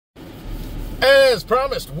As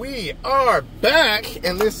promised, we are back,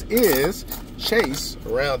 and this is Chase,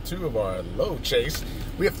 round 2 of our low chase.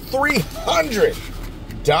 We have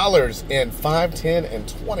 $300 in $5, $10, and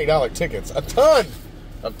 $20 tickets. A ton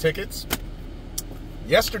of tickets.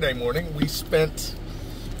 Yesterday morning, we spent,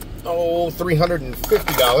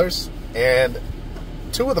 $350, and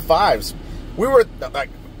 2 of the 5s. We were,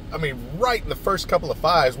 right in the first couple of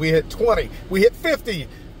 5s, we hit 20, we hit 50,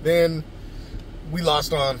 then we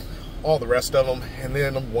lost on all the rest of them, and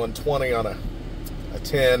then won 20 on a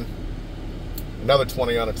 10, another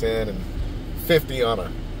 20 on a 10, and 50 on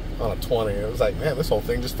a 20. It was like, man, this whole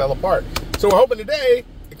thing just fell apart. So we're hoping today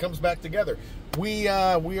it comes back together. We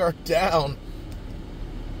are down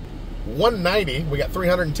 190. We got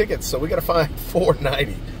 300 tickets, so we got to find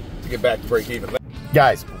 490 to get back to break even.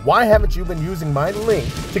 Guys, why haven't you been using my link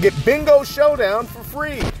to get Bingo Showdown for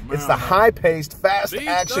free? It's the high-paced,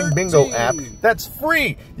 fast-action bingo app that's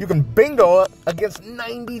free. You can bingo against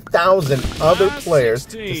 90,000 other players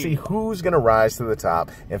to see who's going to rise to the top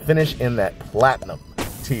and finish in that platinum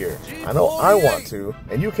tier. I know I want to,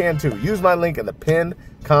 and you can too. Use my link in the pinned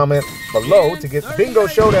comment below to get Bingo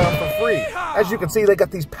Showdown for free. As you can see, they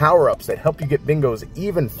got these power-ups that help you get bingos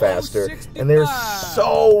even faster, and there's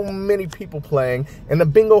so many people playing, and the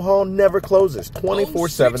bingo hall never closes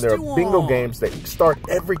 24/7. There are bingo games that start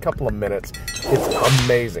every couple of minutes. It's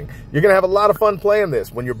amazing. You're gonna have a lot of fun playing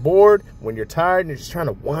this. When you're bored, when you're tired, and you're just trying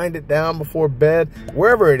to wind it down before bed,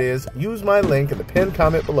 wherever it is, use my link in the pinned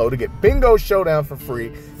comment below to get Bingo Showdown for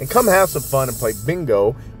free, and come have some fun and play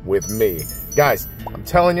bingo with me. Guys, I'm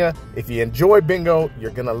telling you, if you enjoy bingo,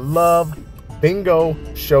 you're gonna love Bingo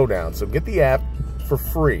Showdown. So get the app for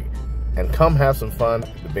free and come have some fun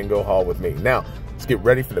at the bingo hall with me. Now, let's get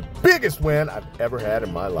ready for the biggest win I've ever had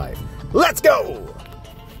in my life. Let's go!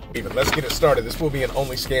 Let's get it started. This will be an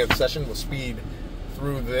only scan session. We'll speed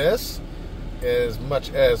through this as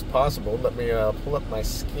much as possible. Let me pull up my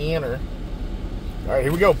scanner. All right,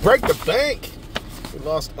 here we go. Break the bank. We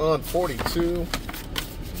lost on 42.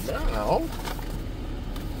 Now,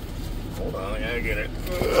 hold on, I gotta get it.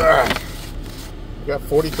 We got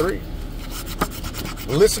 43.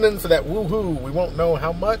 Listening for that woohoo. We won't know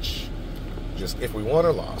how much, just if we won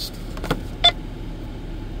or lost.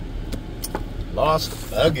 Lost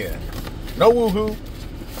again. No woohoo,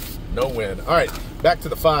 no win. All right, back to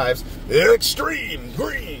the 5s. Extreme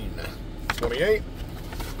green. 28.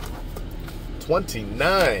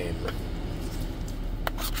 29.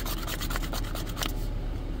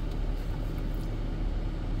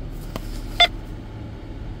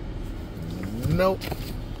 Nope.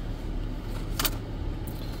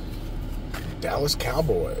 Dallas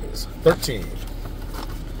Cowboys. 13.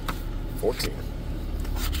 14.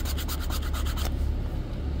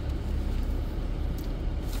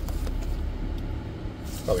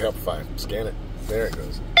 Probably help if I scan it. There it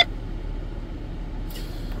goes.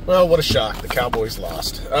 Well, what a shock. The Cowboys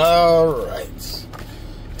lost. All right.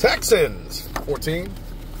 Texans. 14.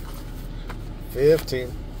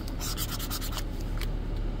 15.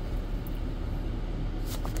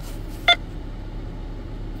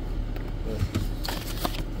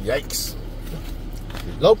 Yikes.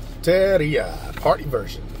 Loteria party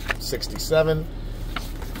version. 67.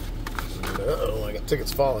 Uh-oh, I got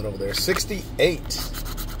tickets falling over there. 68.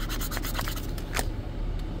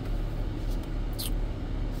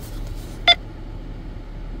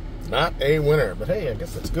 Not a winner, but hey, I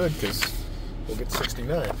guess that's good because we'll get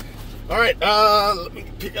 69. All right, let me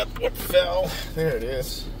pick up what fell. There it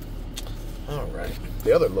is. All right,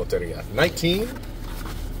 the other Loteria. 19.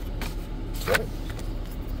 20.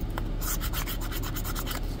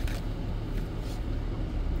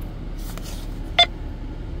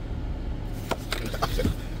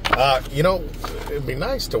 You know, it'd be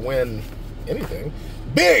nice to win anything.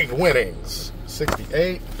 Big winnings.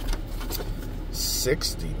 68.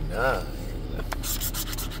 69.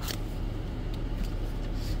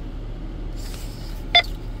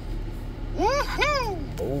 Woohoo!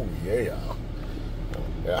 Oh, yeah.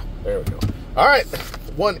 Yeah, there we go. All right.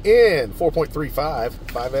 1 in 4.35,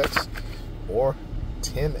 5X or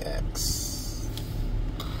 10X.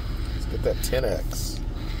 Let's get that 10X.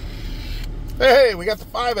 Hey, we got the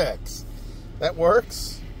 5X. That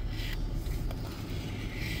works.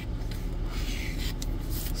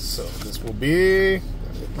 So this will be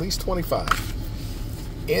at least 25.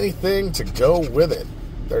 Anything to go with it.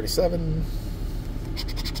 37.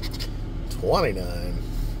 29.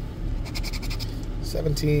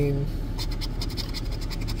 17.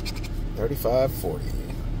 35, 40.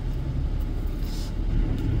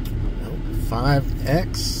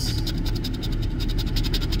 5X.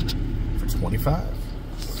 25.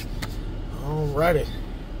 Alrighty.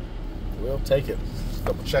 We'll take it.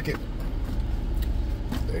 Double check it.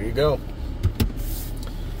 There you go.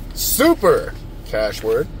 Super cash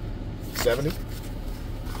word. 70.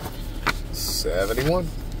 71.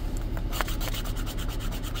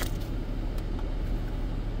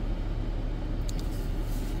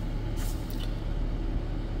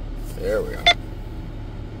 There we go.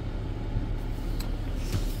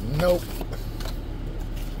 Nope.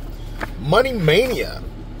 Money Mania.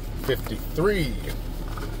 53.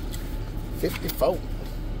 54.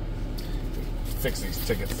 Fix these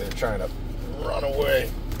tickets. They're trying to run away.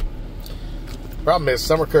 Problem is,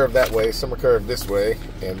 some are curved that way, some are curved this way,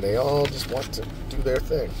 and they all just want to do their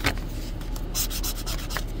thing.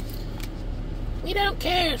 We don't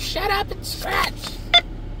care. Shut up and scratch.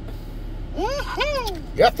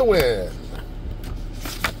 Got the win.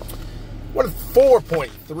 What is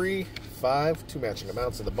 4.35? Two matching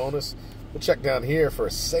amounts in the bonus. We'll check down here for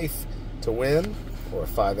a safe to win, or a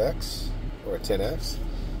 5X, or a 10X.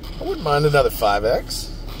 I wouldn't mind another 5X.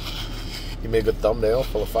 You made a good thumbnail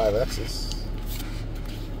full of 5Xs.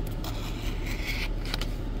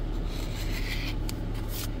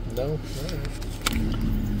 No? All right.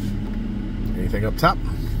 Anything up top?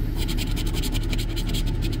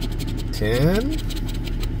 10?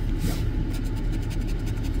 No.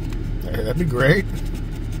 Hey, that'd be great.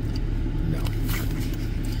 No.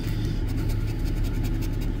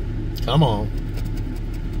 Come on.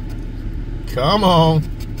 Come on.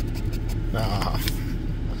 Ah. I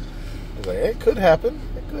was like, it could happen.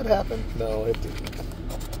 It could happen. No, it didn't.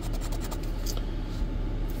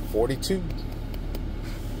 42.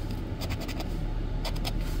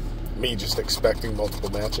 Me just expecting multiple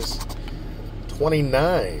matches.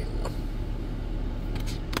 29.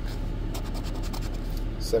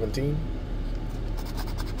 17.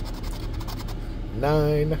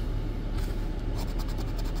 9.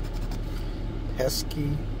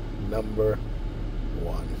 Pesky number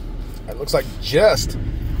 1. It looks like just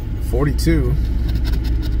 42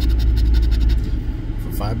 for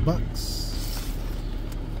 $5.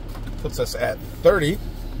 Puts us at 30.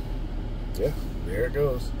 Yeah, there it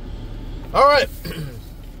goes. All right,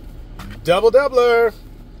 double doubler,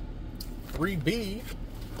 3B.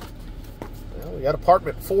 Well, we got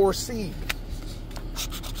apartment 4C.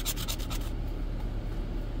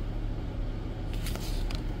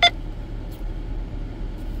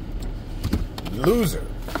 Loser.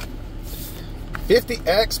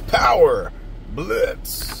 50X power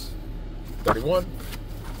blitz. 31.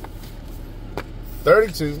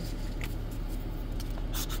 32.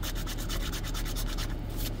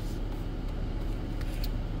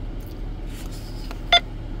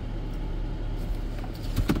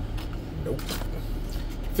 Nope.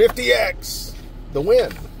 50X, the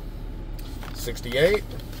win. 68.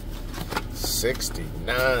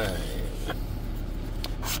 69.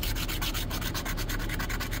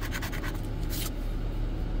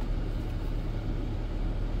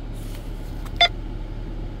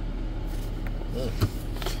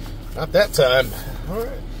 Not that time. All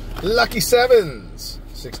right. Lucky sevens.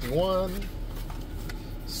 61.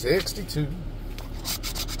 62.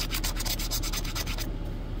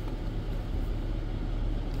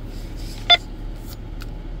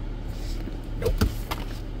 Nope.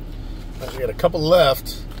 We got a couple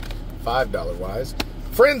left. $5 wise.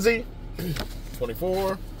 Frenzy.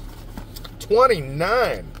 24.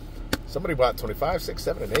 29. Somebody bought 25, 6,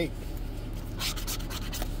 7, and 8.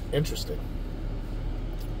 Interesting.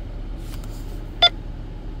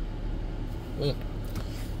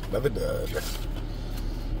 Another dud.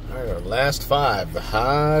 All right, our last 5. The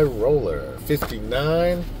high roller.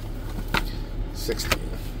 59. 60.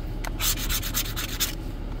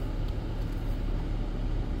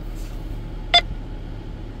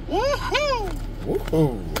 Woohoo!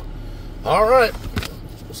 Woohoo! All right.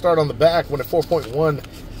 We'll start on the back. Win at 4.10.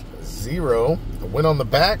 A win on the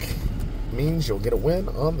back means you'll get a win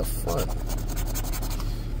on the front.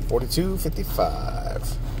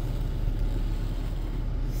 42.55.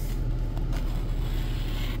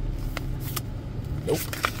 Nope.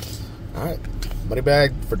 All right. Money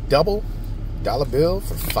bag for double. Dollar bill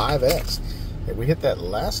for 5X. Hey, we hit that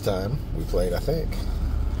last time we played, I think.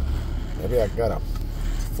 Maybe I got a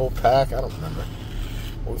full pack. I don't remember.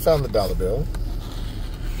 Well, we found the dollar bill.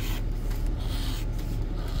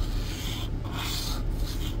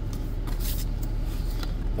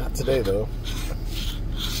 Not today, though.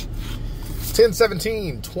 10,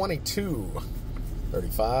 17, 22,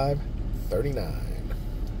 35, 39.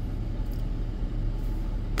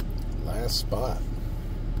 Last spot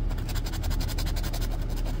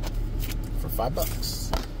for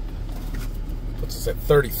 $5. Puts us at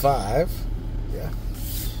 35. Yeah.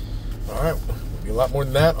 All right. Be a lot more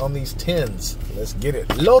than that on these 10s. Let's get it.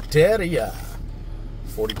 Loteria.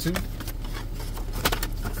 42.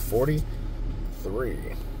 43.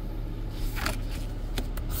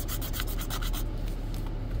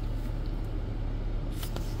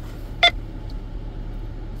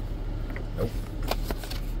 Nope.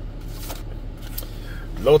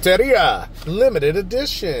 Loteria. Limited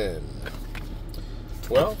edition.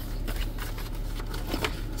 12.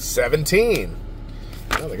 17.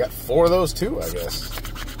 Well, they got 4 of those too, I guess.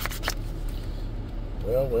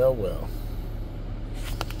 Well, well, well.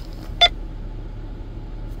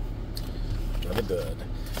 Another dud.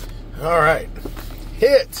 All right.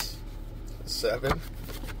 Hit. 7.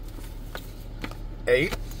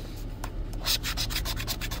 8.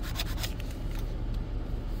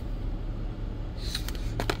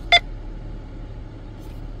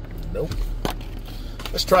 Nope.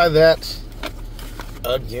 Let's try that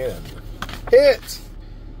again. Hit.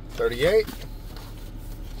 38.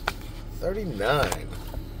 39.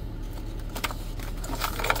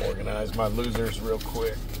 Organize my losers real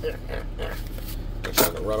quick. They're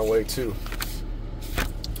trying to run away too.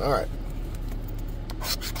 All right.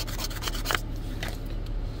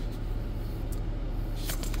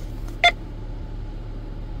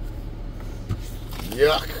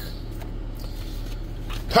 Yuck.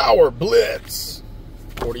 Power Blitz.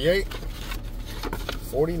 48.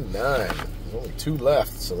 49. There's only 2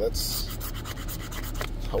 left, so let's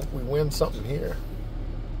hope we win something here.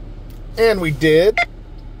 And we did.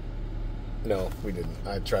 No, we didn't.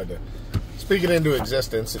 I tried to speak it into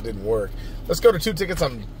existence. It didn't work. Let's go to 2 tickets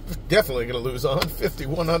I'm definitely going to lose on. 50,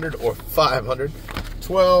 100, or 500.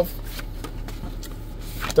 12.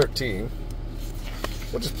 13.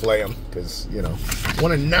 We'll just play them because, you know.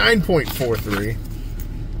 1 and 9.43.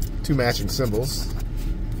 2 matching symbols.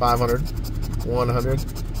 500.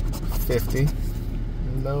 150.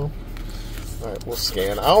 No. All right, we'll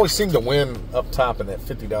scan. I always seem to win up top in that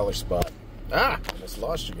 $50 spot. Ah, I almost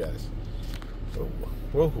lost you guys. Whoa.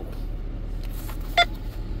 Whoa.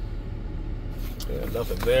 Yeah,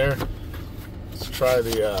 nothing there. Let's try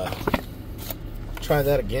the try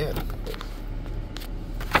that again.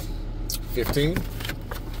 15.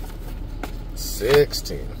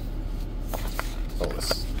 16.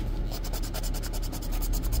 Bonus.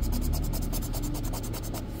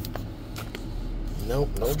 Nope,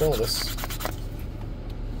 no bonus.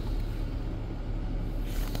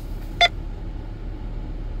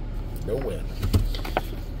 No win.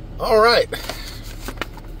 All right.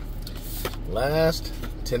 Last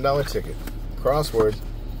 $10 ticket. Crossword.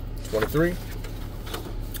 23.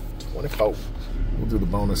 24. We'll do the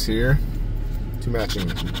bonus here. 2 matching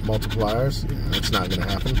multipliers. Yeah, that's not going to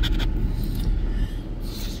happen.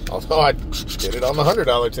 Although I did it on the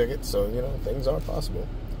 $100 ticket, so, you know, things are possible.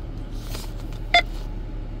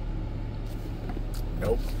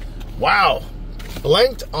 Nope. Wow.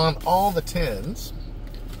 Blanked on all the 10s.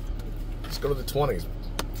 Let's go to the 20s.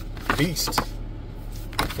 Beast.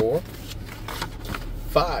 4.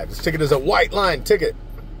 5. This ticket is a white line ticket.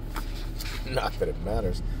 Not that it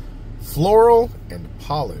matters. Floral and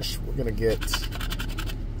polish. We're going to get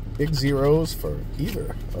big zeros for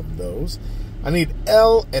either of those. I need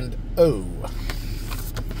L and O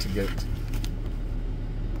to get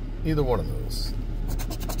either one of those.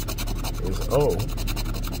 There's O.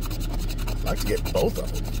 I'd like to get both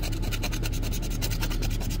of them.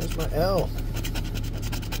 Where's my L?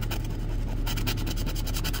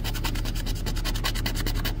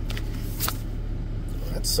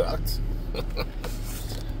 That sucked.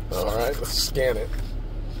 All right, let's scan it.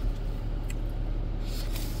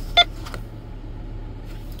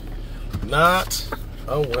 Not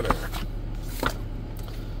a winner.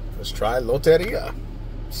 Let's try Loteria.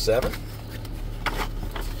 7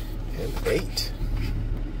 and 8.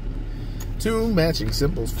 2 matching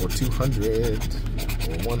symbols for 200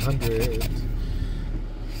 or 100.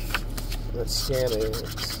 Let's scan it.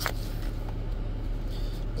 This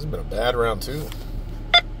has been a bad round too.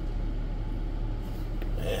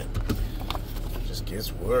 Man, it just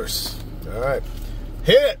gets worse. All right,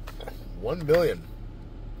 hit 1 billion.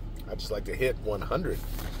 I just like to hit 100.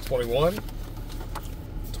 21,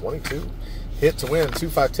 22. Hit to win 2,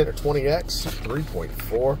 5, 10, or 20x.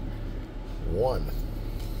 3.41.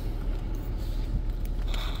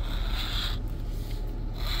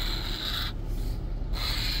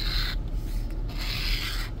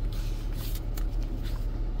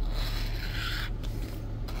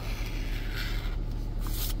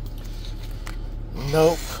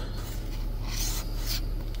 Nope.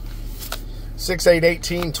 6, 8,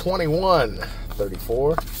 18, 21,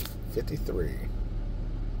 34, 53.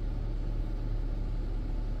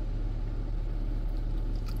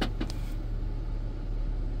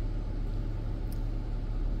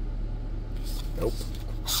 Nope.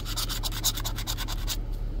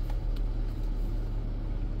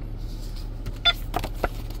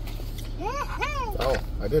 Oh,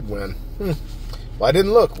 I did win. Well, I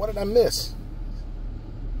didn't look. What did I miss?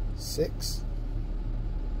 6,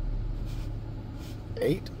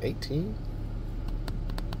 8, 18.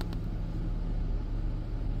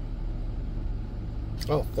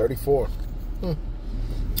 Oh, 34. All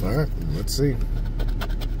right, let's see.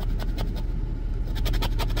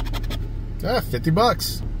 Ah, 50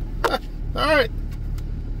 bucks. Ah, all right.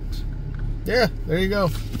 Yeah, there you go.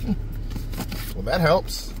 Well, that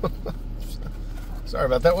helps. Sorry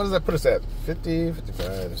about that. What does that put us at? 50,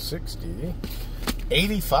 55, 60,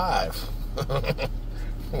 85.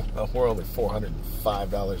 Well, we're only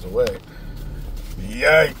 $405 away.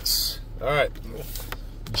 Yikes. All right.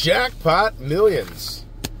 Jackpot Millions.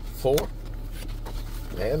 4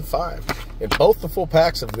 and 5. In both the full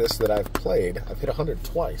packs of this that I've played, I've hit 100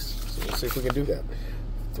 twice. So we'll see if we can do that.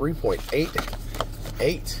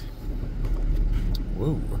 3.88.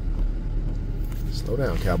 Woo. Slow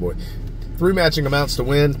down, cowboy. 3 matching amounts to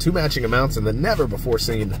win, 2 matching amounts in the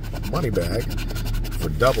never-before-seen money bag for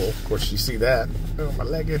double. Of course, you see that. Oh, my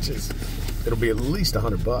leg itches. It'll be at least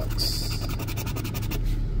 100 bucks.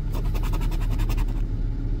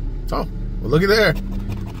 Oh, well, looky there.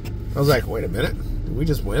 I was like, wait a minute. Did we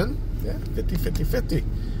just win? Yeah, 50, 50, 50.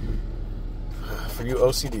 For you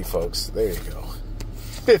OCD folks, there you go.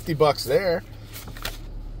 50 bucks there.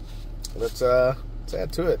 Let's add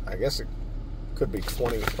to it. I guess it could be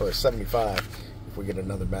 20 or 75 if we get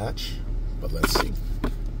another match, but let's see.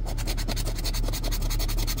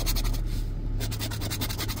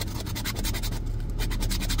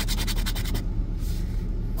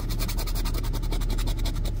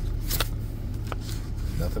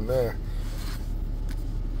 Nothing there.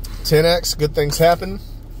 10x, good things happen.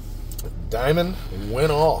 Diamond, win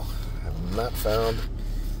all. I have not found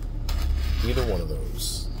either one of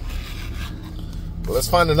those. Well, let's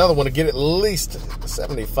find another one to get at least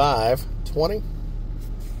 75. 20.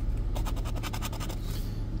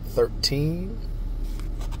 13.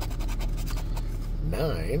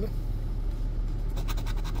 9.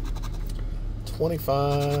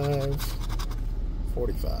 25.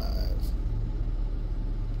 45.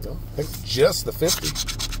 No, I think just the 50.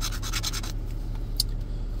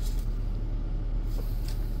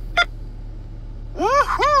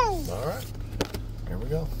 All right, here we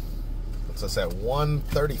go. Puts us at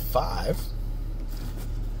 135,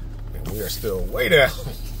 and we are still way down.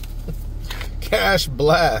 Cash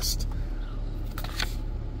blast.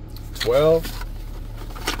 12,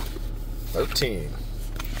 13,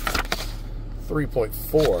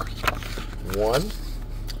 3.41.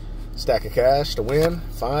 Stack of cash to win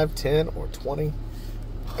 5, 10, or 20x.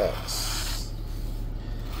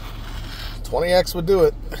 20x would do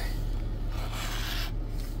it.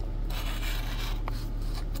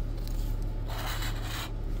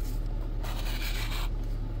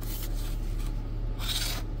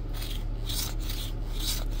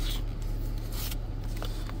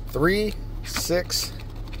 Three, 6,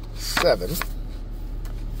 7.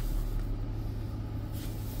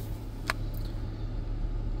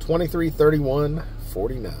 23, 31,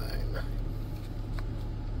 49.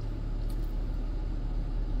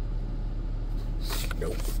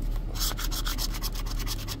 Nope.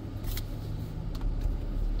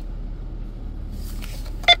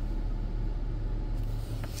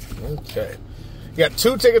 Okay. You got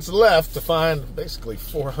 2 tickets left to find basically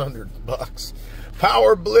 400 bucks.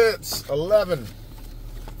 Power Blitz, 11.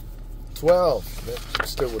 12. That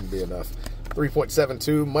still wouldn't be enough.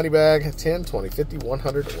 3.72. Money bag, 10, 20, 50,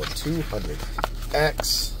 100, or 200.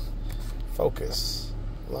 X. Focus.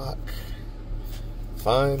 Lock.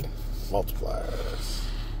 Find. Multipliers.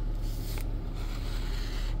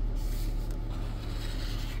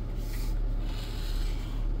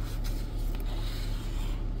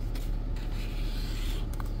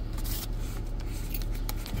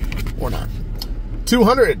 Or not.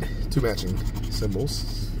 200. 2 matching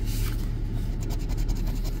symbols.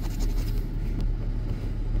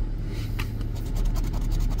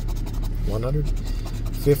 100,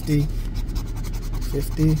 50,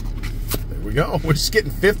 50. There we go. We're just getting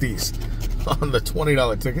 50s on the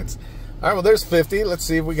 $20 tickets. All right, well, there's 50. Let's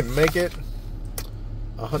see if we can make it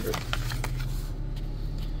 100.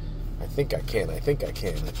 I think I can. I think I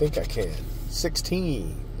can. I think I can.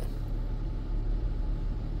 16.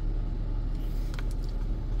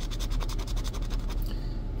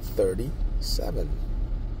 37.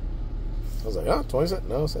 I was like, oh, 27.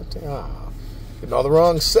 No, 17. Ah, getting all the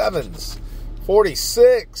wrong 7s.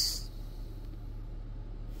 46.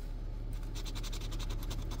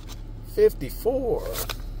 54.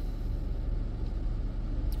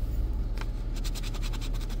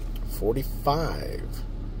 45.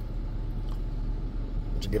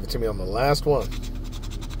 Would you give it to me on the last one?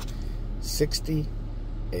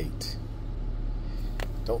 68.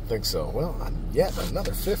 Don't think so. Well, yet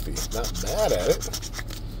another 50. Not bad at it.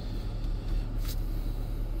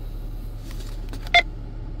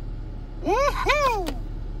 Woohoo!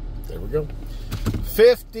 There we go.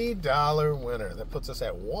 $50 winner. That puts us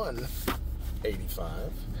at 185.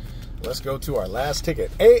 Let's go to our last ticket.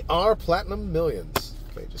 AR Platinum Millions.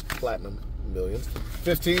 Okay, just Platinum Millions.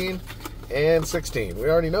 15 and 16. We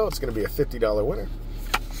already know it's going to be a $50 winner,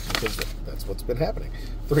 because that's what's been happening.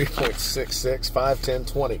 3.66, 5, 10,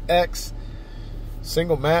 20x.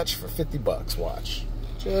 Single match for 50 bucks. Watch.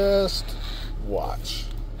 Just watch.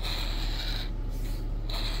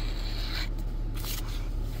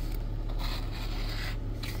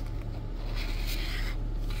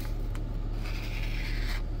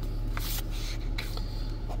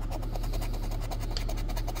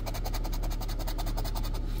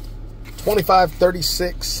 $25,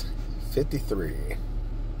 $36, $53.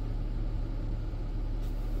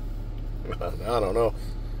 I don't know.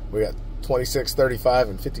 We got 26, 35,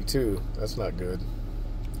 and 52. That's not good.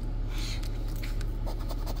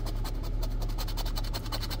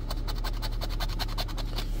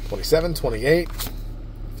 $27, $28,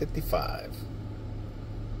 $55.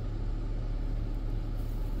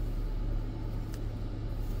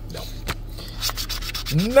 No.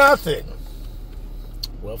 Nothing.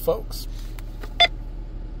 Well, folks,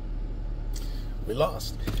 we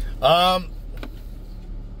lost.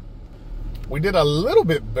 We did a little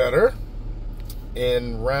bit better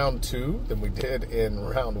in round 2 than we did in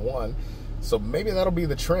round 1. So maybe that'll be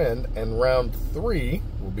the trend, and round 3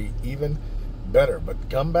 will be even better.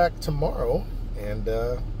 But come back tomorrow and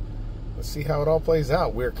let's see how it all plays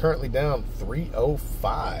out. We're currently down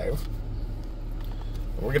 305.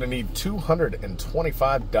 We're going to need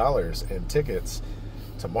 $225 in tickets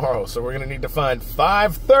tomorrow. So we're going to need to find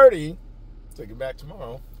 530 to get back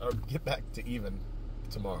tomorrow, or get back to even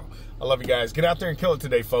tomorrow. I love you guys. Get out there and kill it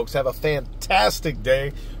today, folks. Have a fantastic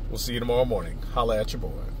day. We'll see you tomorrow morning. Holla at your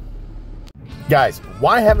boy. Guys,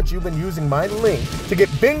 why haven't you been using my link to get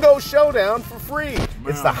Bingo Showdown for free?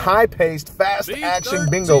 It's the high-paced, fast-action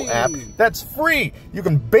bingo app that's free. You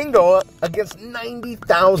can bingo against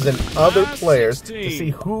 90,000 other players to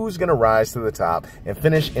see who's going to rise to the top and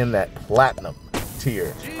finish in that platinum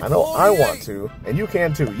tier. I know I want to, and you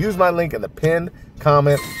can too. Use my link in the pinned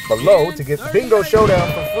comment below to get Bingo Showdown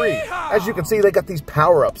for free. As you can see, they got these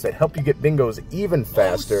power-ups that help you get bingos even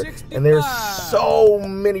faster, and there's so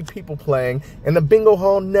many people playing, and the bingo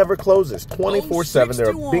hall never closes. 24/7. There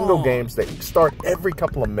are bingo games that start every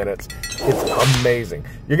couple of minutes. It's amazing.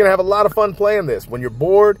 You're gonna have a lot of fun playing this. When you're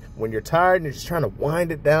bored, when you're tired, and you're just trying to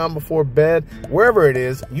wind it down before bed, wherever it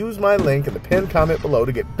is, use my link in the pinned comment below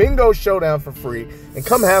to get Bingo Showdown for free, and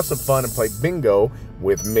come have some fun and play bingo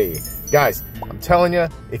with me. Guys, I'm telling you,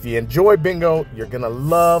 if you enjoy bingo, you're gonna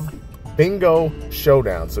love Bingo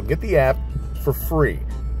Showdown. So get the app for free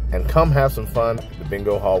and come have some fun at the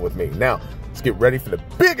bingo hall with me. Now, let's get ready for the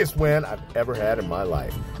biggest win I've ever had in my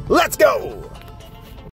life. Let's go!